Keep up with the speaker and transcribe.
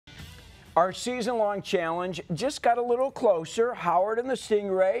Our season-long challenge just got a little closer. Howard and the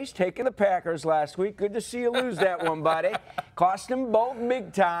Stingrays taking the Packers last week. Good to see you lose that one, buddy. Cost them both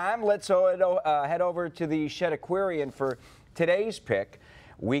big time. Let's head over to the Shed Aquarium for today's pick.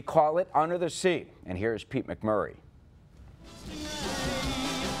 We call it Under the Sea. And here's Pete McMurray.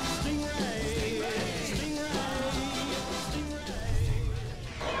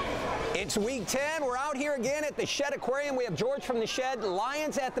 It's week 10. We're out here again at the Shed Aquarium. We have George from the Shed,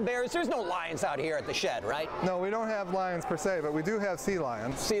 Lions at the Bears. There's no lions out here at the Shed, right? No, we don't have lions per se, but we do have sea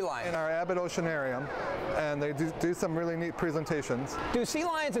lions. Sea lions. In our Abbott Oceanarium, and they do some really neat presentations. Do sea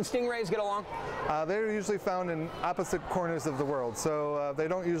lions and stingrays get along? They're usually found in opposite corners of the world, so they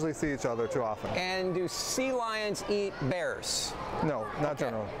don't usually see each other too often. And do sea lions eat bears? No, not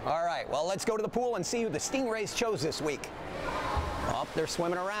generally. All right, well, let's go to the pool and see who the stingrays chose this week. Oh, they're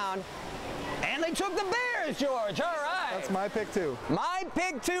swimming around. And they took the Bears, George. All right. That's my pick, too. My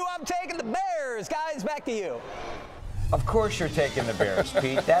pick, too. I'm taking the Bears. Guys, back to you. Of course you're taking the Bears,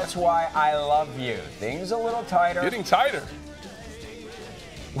 Pete. That's why I love you. Things a little tighter. Getting tighter.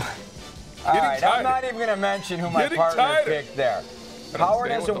 All right, I'm not even going to mention who my partner picked there.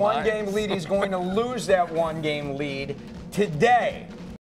 Howard has a one-game lead. He's going to lose that one-game lead today.